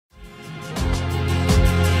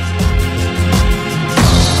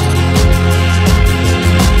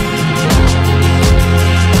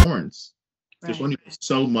only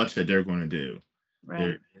so much that they're going to do.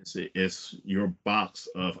 Right. It's your box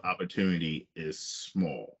of opportunity is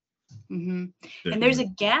small. Hmm. They're And there's going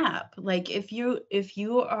a gap. Like if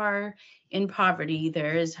you are in poverty,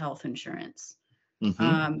 there is health insurance.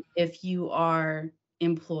 hmm If you are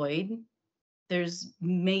employed, there's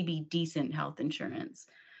maybe decent health insurance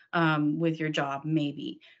with your job,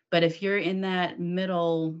 maybe. But if you're in that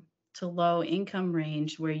middle to low income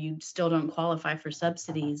range where you still don't qualify for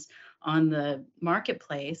subsidies on the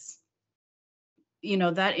marketplace,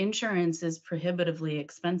 that insurance is prohibitively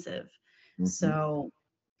expensive. hmm So,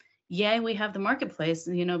 yeah, we have the marketplace.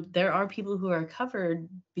 There are people who are covered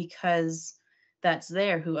because that's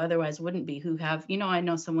there who otherwise wouldn't be, who have, I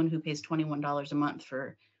know someone who pays $21 a month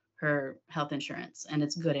for her health insurance, and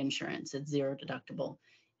it's good insurance. It's zero deductible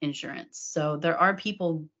insurance. So there are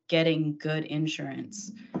people getting good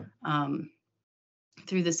insurance um,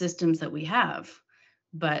 through the systems that we have,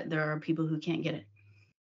 but there are people who can't get it,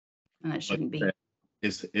 and that Like shouldn't be. that,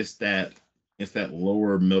 it's that it's that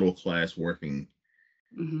lower middle class working.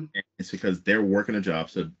 Hmm. And it's because they're working a job,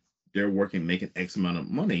 so they're working making X amount of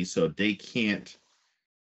money, so they can't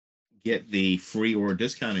get the free or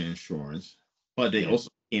discounted insurance, but they Yeah. also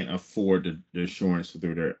can't afford the insurance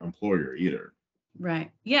through their employer either.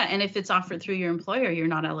 Right. Yeah. And if it's offered through your employer, you're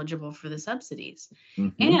not eligible for the subsidies. hmm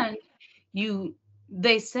And you,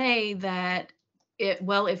 they say that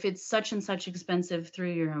if it's such and such expensive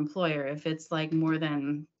through your employer, if it's like more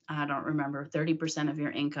than, I don't remember, 30% of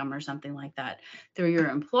your income or something like that through your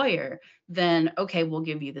employer, then okay, we'll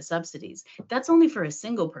give you the subsidies. That's only for a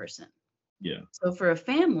single person. Yeah. So for a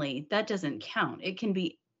family, that doesn't count. It can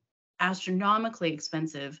be astronomically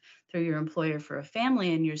expensive through your employer for a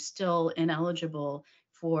family, and you're still ineligible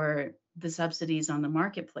for the subsidies on the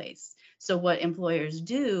marketplace. So what employers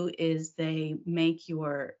do is they make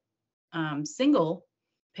your single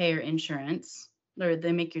payer insurance, or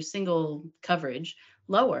they make your single coverage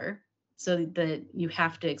lower so that you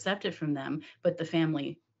have to accept it from them, but the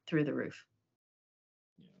family through the roof.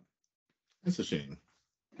 Yeah. It's a shame.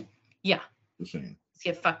 Yeah, It's a shame. just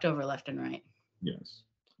get fucked over left and right. Yes.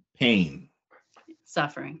 Pain.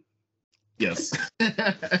 Suffering. Yes.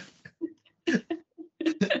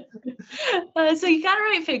 So you got to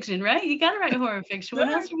write fiction, right? You got to write horror fiction. What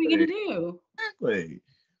else are we Exactly. going to do? Exactly.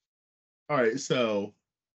 All right. So,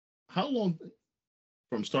 how long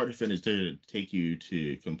from start to finish did it take you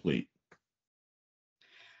to complete?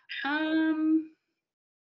 Um,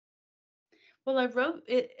 well, I wrote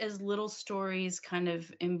it as little stories kind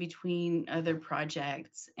of in between other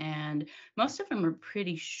projects, and most of them are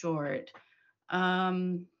pretty short.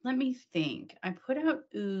 Let me think. I put out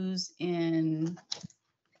Ooze in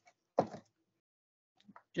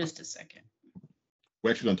just a second.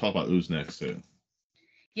 We're actually going to talk about Ooze next, too.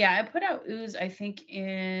 Yeah, I put out Ooze, I think,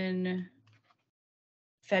 in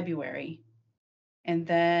February. And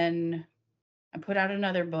then I put out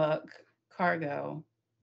another book, Cargo.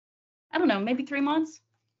 I don't know, maybe 3 months.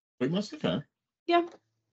 We must okay. Yeah,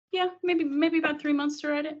 yeah, maybe about 3 months to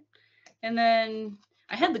write it. And then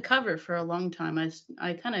I had the cover for a long time.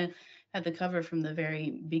 I kind of had the cover from the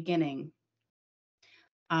very beginning,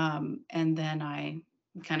 and then I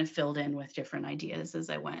kind of filled in with different ideas as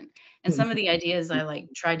I went. And some of the ideas I like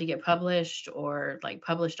tried to get published or like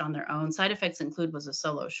published on their own. Side Effects Include was a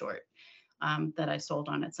solo short that I sold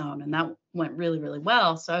on its own, and that went really, really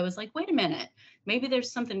well. So I was like, wait a minute, maybe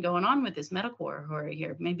there's something going on with this metalcore horror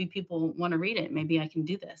here. Maybe people want to read it. Maybe I can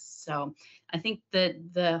do this. So I think that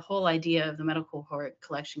the whole idea of the metalcore horror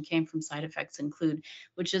collection came from Side Effects Include,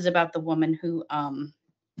 which is about the woman who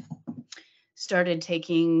started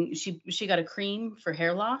taking she got a cream for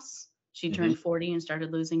hair loss. She hmm turned 40 and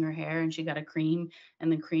started losing her hair, and she got a cream,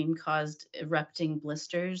 and the cream caused erupting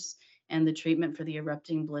blisters, and the treatment for the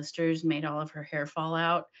erupting blisters made all of her hair fall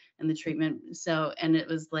out, and the treatment so and it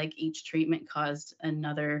was like each treatment caused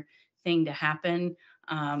another thing to happen.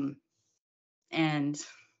 And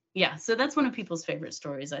yeah, so that's one of people's favorite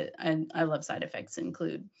stories. I love Side Effects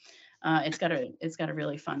Include. It's got a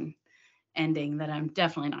really fun ending that I'm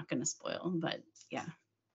definitely not going to spoil, but yeah.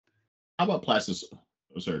 How about plastic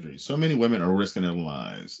surgery? So many women are risking their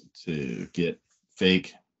lives to get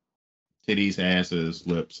fake titties, asses,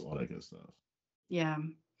 lips, all that good stuff. Yeah.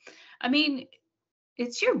 I mean,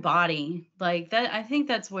 it's your body. Like that I think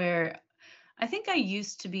that's where I think I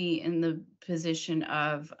used to be in the position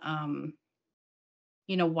of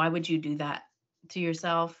why would you do that to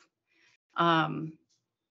yourself? Um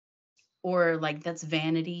or like that's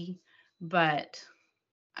vanity, but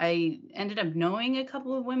I ended up knowing a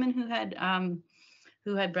couple of women who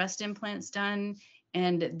had breast implants done,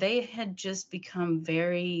 and they had just become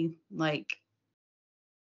very like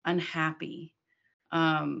unhappy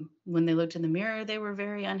When they looked in the mirror, they were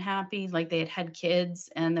very unhappy, like they had had kids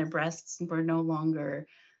and their breasts were no longer,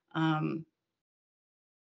 um,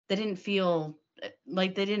 they didn't feel they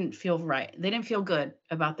didn't feel right. They didn't feel good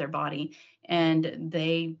about their body. And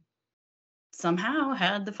they somehow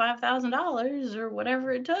had the $5,000 or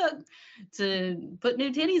whatever it took to put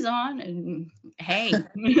new titties on. And hey,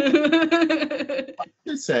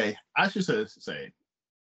 I should say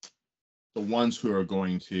the ones who are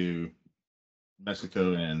going to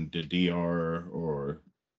Mexico and the DR or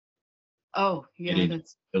oh, yeah, getting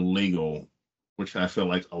that's illegal, which I feel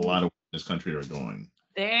like a lot of in this country are doing.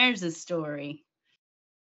 there's a story.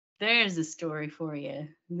 There's a story for you.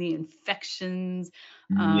 The infections.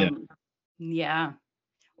 Yeah, Um, yeah.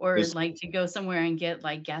 Or this like to go somewhere and get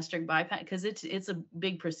like gastric bypass because it's a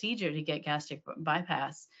big procedure to get gastric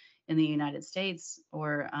bypass in the United States.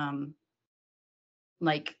 Or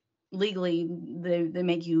like legally they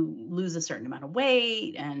make you lose a certain amount of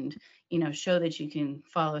weight and show that you can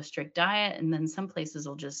follow a strict diet, and then some places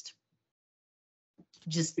will just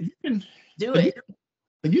you can, do but you, it.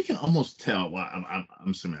 but you can almost tell. Well, I'm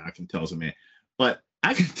assuming I can tell as a man, but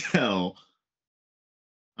I can tell.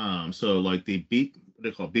 So like the what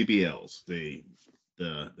they call BBLs, the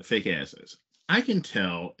fake asses. I can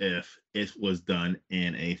tell if it was done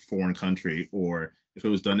in a foreign country or if it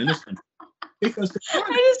was done in this country because the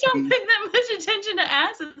foreign I just don't country, pay that much attention to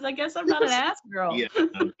asses. I guess I'm not an because ass girl. yeah,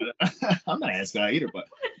 I'm not an ass guy either,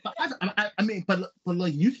 I mean, but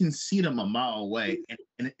like you can see them a mile away,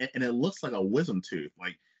 and it looks like a wisdom tooth,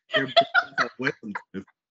 like they're built like a wisdom tooth.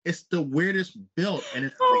 It's the weirdest built, and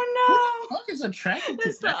it's like who the Oh fuck is attracted no, to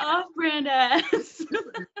it's the that? off-brand ass.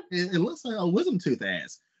 It looks like a wisdom tooth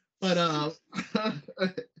ass, but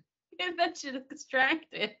Get that shit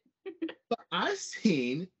extracted. I've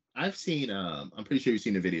seen. I'm pretty sure you've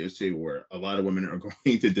seen the videos too, where a lot of women are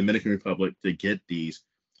going to Dominican Republic to get these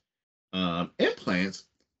implants,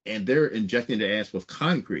 and they're injecting the ass with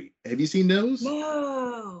concrete. Have you seen those?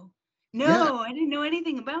 No, Yeah, no, I didn't know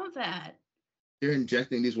anything about that. they're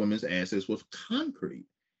injecting these women's asses with concrete.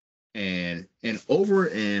 And over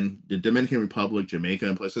in the Dominican Republic, Jamaica,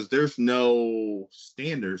 and places, there's no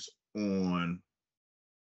standards on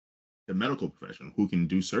the medical profession who can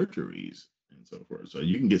do surgeries and so forth. So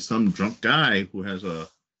you can get some drunk guy who has a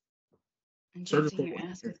Injecting surgical your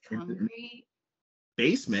ass with concrete?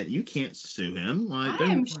 basement. You can't sue him. Like, I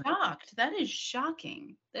am shocked. That is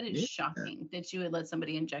shocking. That is yeah. shocking that you would let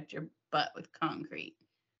somebody inject your butt with concrete.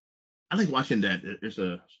 I like watching that. There's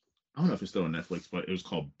I don't know if it's still on Netflix, but it was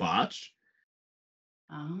called Botch,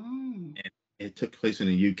 Oh. and it took place in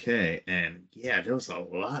the UK. And yeah, there was a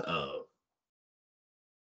lot of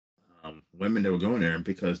women that were going there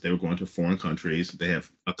because they were going to foreign countries. They have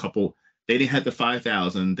a couple. They didn't have the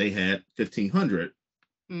 5,000. They had 1,500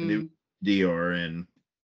 in the Mm. DR and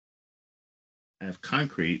have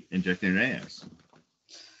concrete injecting their ass.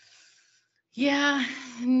 Yeah,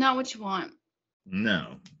 not what you want.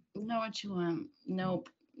 No, Not what you want. Nope.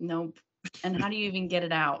 Nope. And how do you even get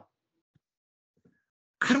it out?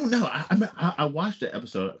 I don't know. I watched the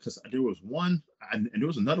episode because there was one, and there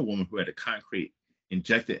was another woman who had a concrete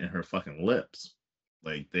injected in her fucking lips.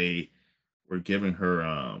 Like they were giving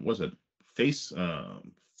her, was it face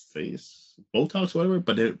Botox, or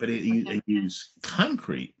whatever? They Okay. used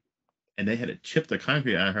concrete, and they had to chip the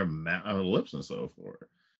concrete out of her mouth, out of her lips, and so forth.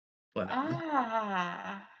 But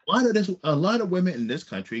Ah. a lot of women in this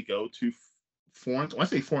country go to foreign. When I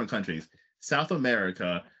say foreign countries, South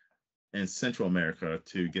America and Central America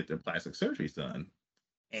to get their plastic surgeries done,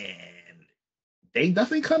 and they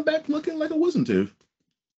definitely come back looking like a wisdom tooth.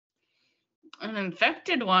 An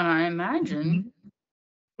infected one, I Mhm. imagine.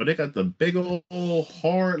 But they got the big old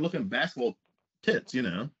hard looking basketball tits,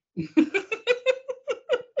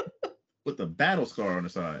 with the battle scar on the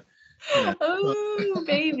side. You know, so, Oh,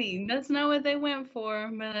 baby. That's not what they went for,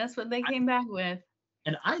 but that's what they I, came back with.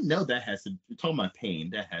 and I know that has to. Talking about pain,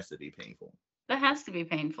 that has to be painful. That has to be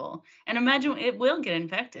painful. And imagine it will get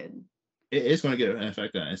infected. It's going to get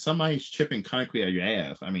infected, and somebody's chipping concrete out of your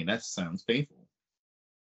ass. I mean, that sounds painful.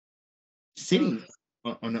 Sitting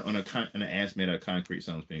Oof. on an ass made out of concrete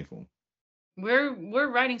sounds painful. We're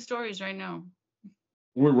writing stories right now.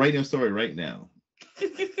 We're writing a story right now.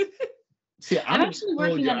 See, I'm I'm gonna actually tell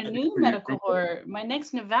working your on a idea new for medical horror. My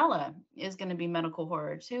next novella is going to be medical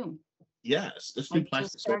horror too. yes, let's do I just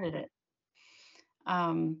plastic surgery. started it.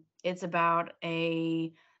 It's about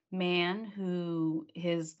a man who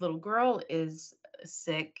his little girl is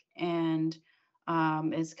sick and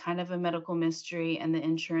is kind of a medical mystery, and the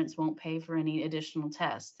insurance won't pay for any additional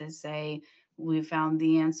tests. They say we found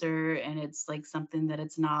the answer, and it's like something that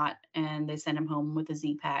it's not, and they send him home with a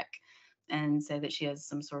Z pack. and say that she has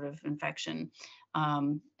some sort of infection.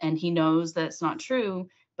 And he knows that's not true,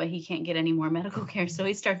 but he can't get any more medical care. So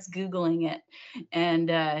he starts Googling it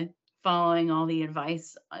and following all the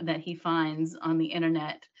advice that he finds on the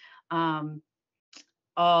internet.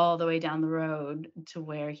 All the way down the road to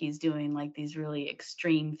where he's doing like these really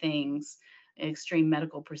extreme things, extreme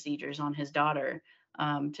medical procedures on his daughter,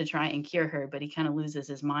 to try and cure her, but he kind of loses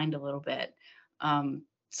his mind a little bit.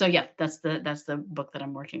 So yeah, that's the book that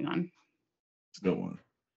I'm working on. It's a good one.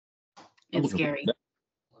 It's scary.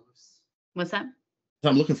 What's that?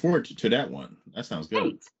 I'm looking forward to that one. That sounds good.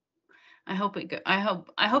 Thanks. I hope it go. I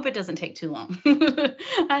hope it doesn't take too long.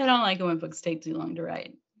 I don't like it when books take too long to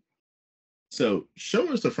write. So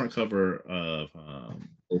show us the front cover of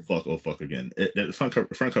Oh Fuck Again. The front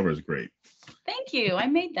cover is great. Thank you. I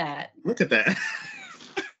made that. Look at that.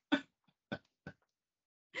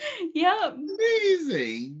 Yep.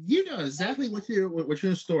 Amazing. You know exactly what you're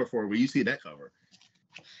in store for when you see that cover.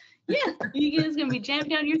 Yeah, it's gonna be jammed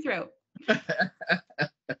down your throat.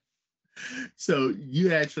 So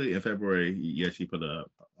you actually in February you actually put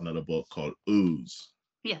up another book called Ooze.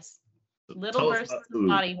 Yes. Little Bursts of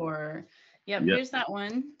Body Horror. Yep, here's that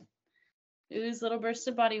one. Ooze, Little Bursts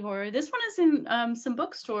of Body Horror. This one is in some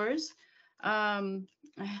bookstores. I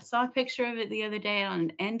saw a picture of it the other day on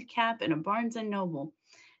an end cap in a Barnes and Noble.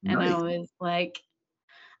 And nice. I was like,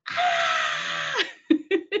 ah!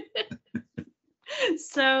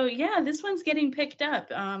 So yeah, this one's getting picked up.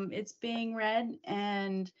 It's being read,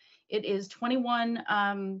 and it is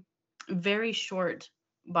 21 very short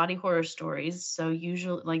body horror stories. So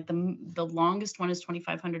usually like the longest one is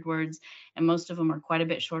 2,500 words, and most of them are quite a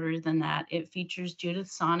bit shorter than that. It features Judith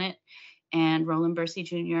Sonnet and Roland Bursey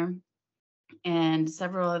Jr. and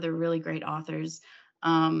several other really great authors.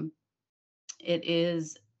 It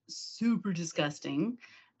is super disgusting,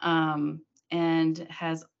 and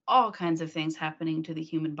has all kinds of things happening to the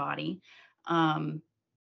human body. And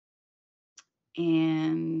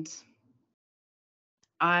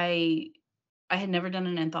I had never done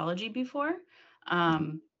an anthology before.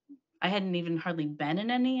 I hadn't even hardly been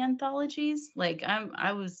in any anthologies. Like I'm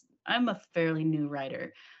a fairly new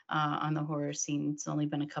writer on the horror scene. It's only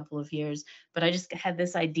been a couple of years, but I just had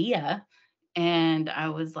this idea, and I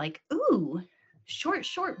was like, ooh,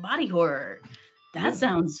 short body horror. That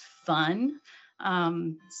sounds fun.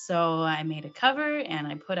 So I made a cover and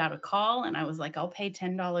I put out a call, and I was like, I'll pay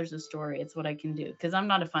 $10 a story. It's what I can do, because I'm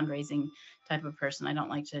not a fundraising type of person. I don't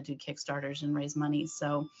like to do Kickstarters and raise money.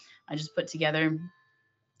 So I just put together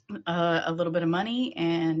a little bit of money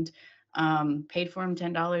and paid for them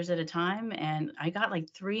 $10 at a time. And I got like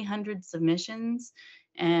 300 submissions,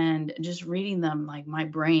 and just reading them, like my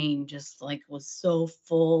brain just like was so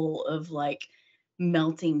full of like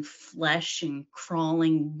melting flesh and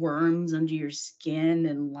crawling worms under your skin,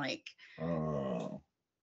 and like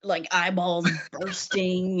eyeballs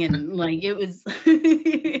bursting, and like it was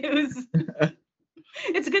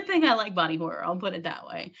it's a good thing I like body horror, I'll put it that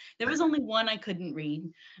way. There was only one I couldn't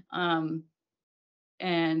read, and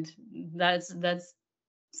that's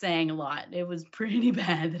saying a lot. It was pretty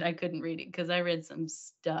bad that I couldn't read it, because I read some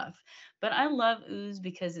stuff. But I love Ooze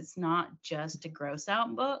because it's not just a gross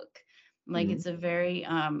out book. Like it's a very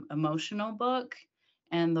emotional book,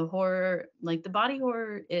 and the horror, like the body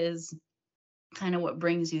horror, is kind of what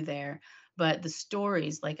brings you there. But the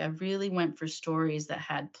stories, like I really went for stories that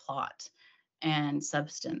had plot and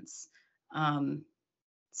substance.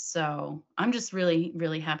 So I'm just really,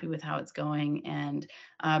 really happy with how it's going. And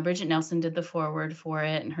Bridget Nelson did the foreword for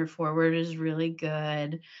it, and her foreword is really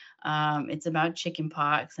good. It's about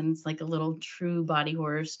chickenpox, and it's like a little true body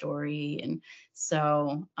horror story. And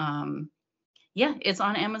so, yeah, it's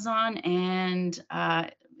on Amazon and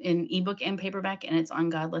in ebook and paperback, and it's on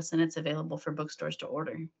Godless, and it's available for bookstores to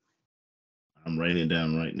order. I'm writing it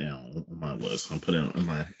down right now on my list. I'm putting it on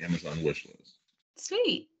my Amazon wish list.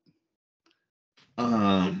 Sweet.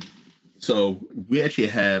 So we actually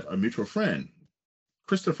have a mutual friend,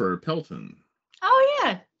 Christopher Pelton. Oh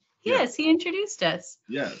yeah. Yes, he introduced us.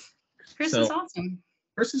 Yes. Chris is awesome.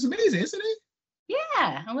 Chris is amazing, isn't he?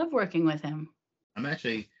 Yeah, I love working with him. I'm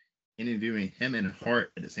actually interviewing him and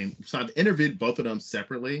Hart at the same. So I've interviewed both of them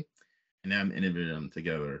separately, and now I'm interviewing them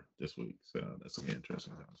together this week. So that's gonna be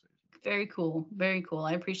interesting conversation. Very cool. Very cool.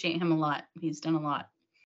 I appreciate him a lot. He's done a lot.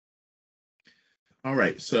 All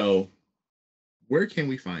right. So where can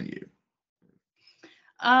we find you?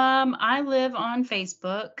 I live on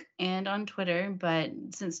Facebook and on Twitter, but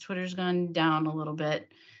since Twitter's gone down a little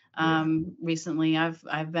bit recently,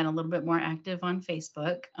 I've been a little bit more active on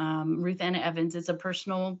Facebook. Ruth Anna Evans is a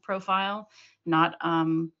personal profile, not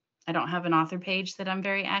I don't have an author page that I'm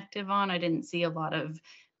very active on. I didn't see a lot of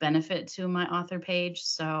benefit to my author page.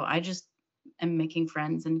 So I just am making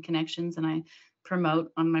friends and connections, and I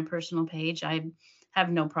promote on my personal page. I have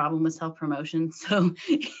no problem with self-promotion. So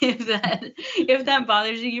if that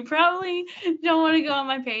bothers you, you probably don't want to go on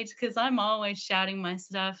my page, because I'm always shouting my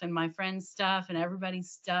stuff and my friends' stuff and everybody's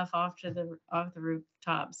stuff off the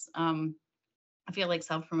rooftops. I feel like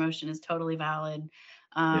self-promotion is totally valid,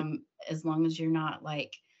 Yeah. as long as you're not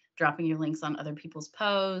like dropping your links on other people's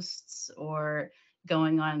posts or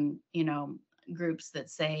going on, groups that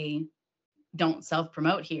say don't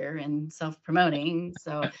self-promote here and self-promoting.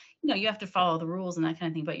 So, you have to follow the rules and that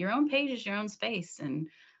kind of thing. But your own page is your own space. And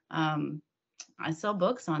I sell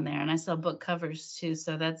books on there, and I sell book covers too.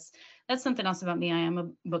 So that's something else about me. I am a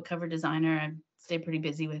book cover designer. I stay pretty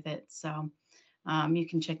busy with it. So you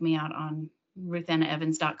can check me out on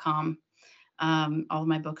ruthannaevans.com. All of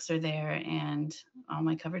my books are there, and all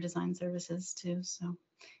my cover design services too. So,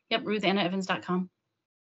 yep, ruthannaevans.com.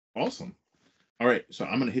 Awesome. All right, so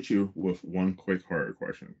I'm gonna hit you with one quick horror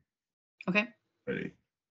question. Okay. Ready?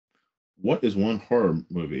 What is one horror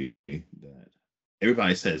movie that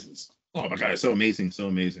everybody says is, oh my god, it's so amazing, so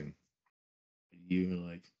amazing? You're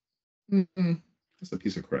like, that's a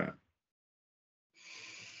piece of crap.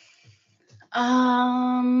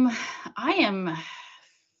 I am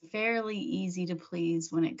fairly easy to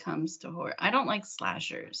please when it comes to horror. I don't like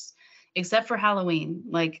slashers, except for Halloween.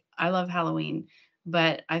 Like, I love Halloween,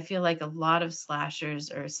 but I feel like a lot of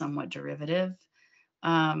slashers are somewhat derivative.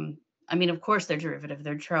 I mean, of course they're derivative,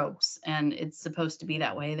 they're tropes, and it's supposed to be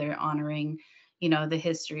that way. They're honoring, the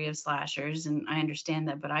history of slashers, and I understand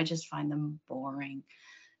that, but I just find them boring.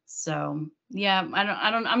 So yeah,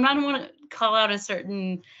 I'm not want to call out a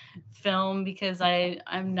certain film, because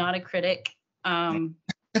I'm not a critic. In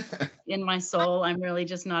my soul, I'm really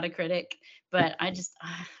just not a critic, but I just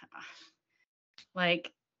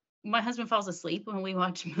like, my husband falls asleep when we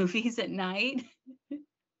watch movies at night.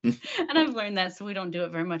 And I've learned that, so we don't do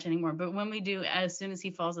it very much anymore. But when we do, as soon as he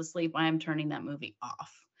falls asleep, I am turning that movie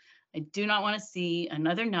off. I do not want to see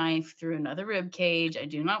another knife through another rib cage. I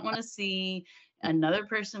do not want to see another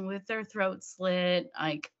person with their throat slit.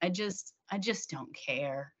 Like, I just don't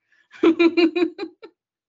care.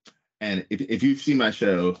 And if you've seen my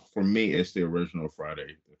show, for me, it's the original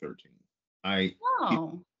Friday the 13th. People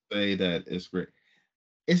Oh, say that it's great.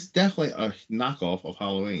 It's definitely a knockoff of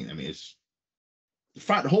Halloween. I mean, it's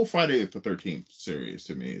the whole Friday the 13th series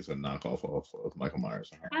to me is a knockoff of Michael Myers.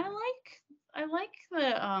 I like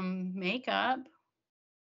the makeup.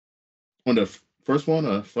 On the first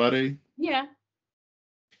one, Friday, Yeah.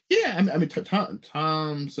 yeah, I mean Tom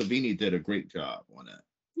Savini did a great job on it.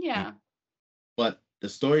 Yeah. But the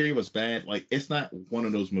story was bad. Like, it's not one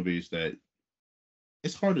of those movies that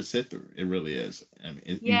it's hard to sit through. It really is. I mean,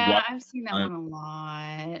 you Yeah, watch I've seen that one a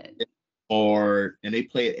lot. it, and they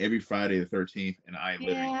play it every Friday the 13th, and I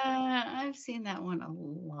literally, Yeah, I've seen that one a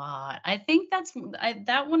lot. I think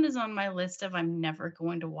that one is on my list of I'm never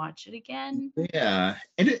going to watch it again. yeah,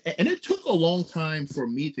 and it took a long time for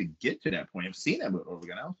me to get to that point. I've seen that movie over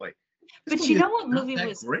again. I was like, this But you movie is know what not movie that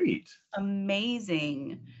was great.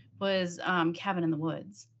 amazing was Cabin in the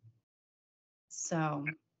Woods. So,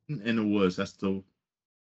 In the Woods, that's the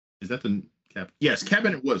is that the cap? Yes,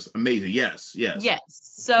 Cabinet was amazing. Yes, yes, yes. yes,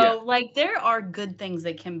 So, like, there are good things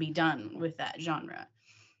that can be done with that genre.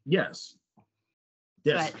 yes,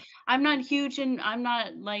 yes. But I'm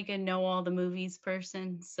not like a know all the movies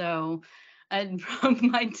person, so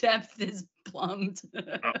my depth is plumbed.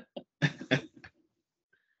 Oh.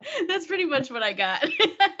 That's pretty much what I got.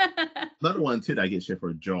 Another one too that I get shit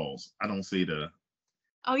for Jaws. I don't see the.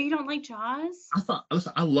 Oh, you don't like Jaws?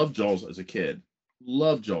 Listen, I love Jaws as a kid.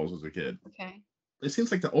 Love Jaws as a kid. Okay. It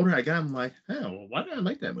seems like the older I got, I'm like, hell, why did I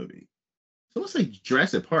like that movie? So let's say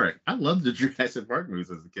Jurassic Park. I love the Jurassic Park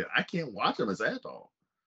movies as a kid. I can't watch them as an adult.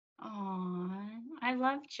 Oh, I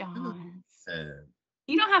love Jaws. And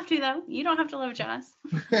You don't have to though. You don't have to love Jaws.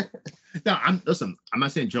 no, listen. I'm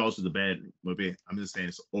not saying Jaws is a bad movie. I'm just saying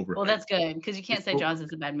it's Well, overhyped. that's good, because you can't It's say over, Jaws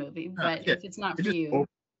is a bad movie. But yeah, if it's not it's for just you,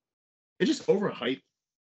 it's just overhyped.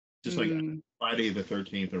 Just like mm, Friday the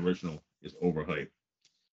 13th original is overhyped.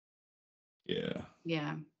 Yeah,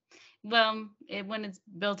 yeah. Well, when it's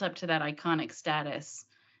built up to that iconic status,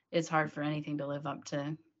 it's hard for anything to live up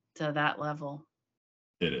to that level.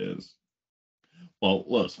 it is. Well,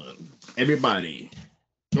 listen, everybody,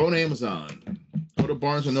 go to Amazon, go to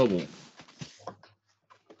Barnes and Noble,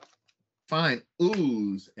 find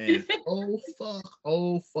Ooze, and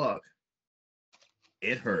oh fuck,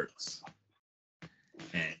 it hurts.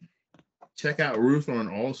 And check out Ruth on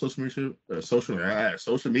all social media,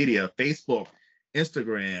 social media, Facebook,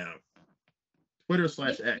 Instagram,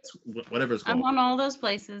 Twitter/X, whatever it's I'm called. on all those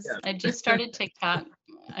places. Yes. I just started TikTok.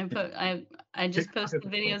 I just TikTok is posted a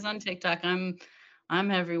cool. videos on TikTok. I'm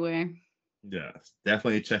everywhere. Yes,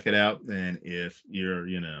 definitely check it out. And if you're,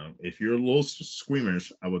 if you're a little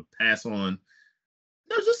squeamish, I would pass on.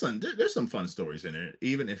 There's some fun stories in it,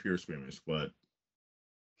 even if you're squeamish. But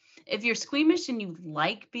If you're squeamish and you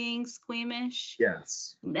like being squeamish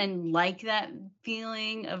yes, and like that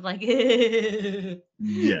feeling of like, yeah.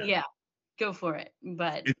 yeah, go for it.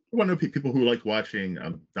 But If you're one of the people who like watching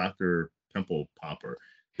Dr. Pimple Popper,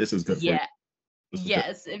 this is good for you. yeah, This is good.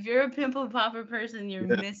 yes, if you're a pimple popper person, you're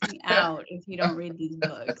missing Yeah. out if you don't read these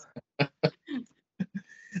books.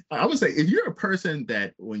 I would say if you're a person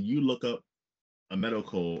that when you look up a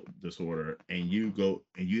medical disorder and you go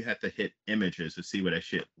and you have to hit images to see what that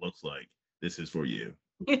shit looks like, this is for you.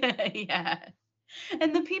 Yeah.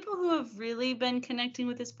 And the people who have really been connecting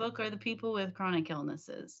with this book are the people with chronic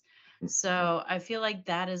illnesses. So I feel like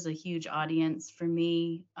that is a huge audience for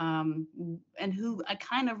me. And who I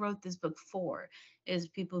kind of wrote this book for is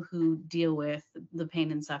people who deal with the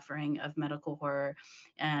pain and suffering of medical horror.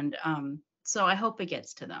 And so I hope it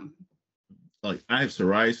gets to them. Like I have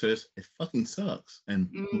psoriasis, it fucking sucks. And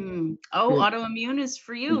Oh, autoimmune is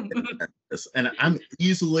for you. and I'm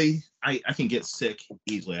easily I can get sick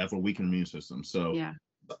easily. I have a weak immune system. So Yeah.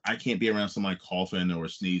 I can't be around somebody coughing or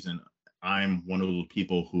sneezing. I'm one of those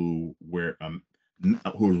people who who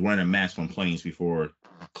was wearing a mask on planes before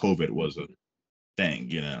COVID was a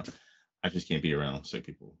thing, I just can't be around sick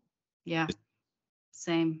people. Yeah.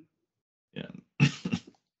 Same. Yeah.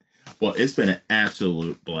 Well, it's been an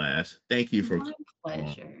absolute blast. Thank you for My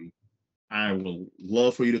pleasure. I would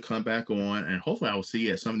love for you to come back on, and hopefully I will see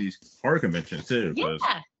you at some of these horror conventions too. Yeah,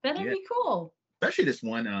 that'd be cool. Especially this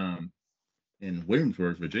one in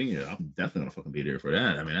Williamsburg, Virginia. I'm definitely gonna fucking be there for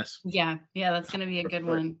that. I mean, that's that's gonna be a good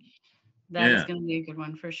one. That is gonna be a good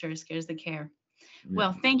one for sure. Scares the care. Yeah.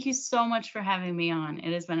 Well, thank you so much for having me on.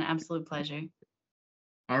 It has been an absolute pleasure.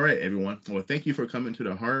 All right, everyone. Well, thank you for coming to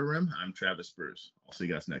the Horror Room. I'm Travis Bruce. I'll see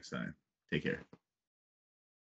you guys next time. Take care.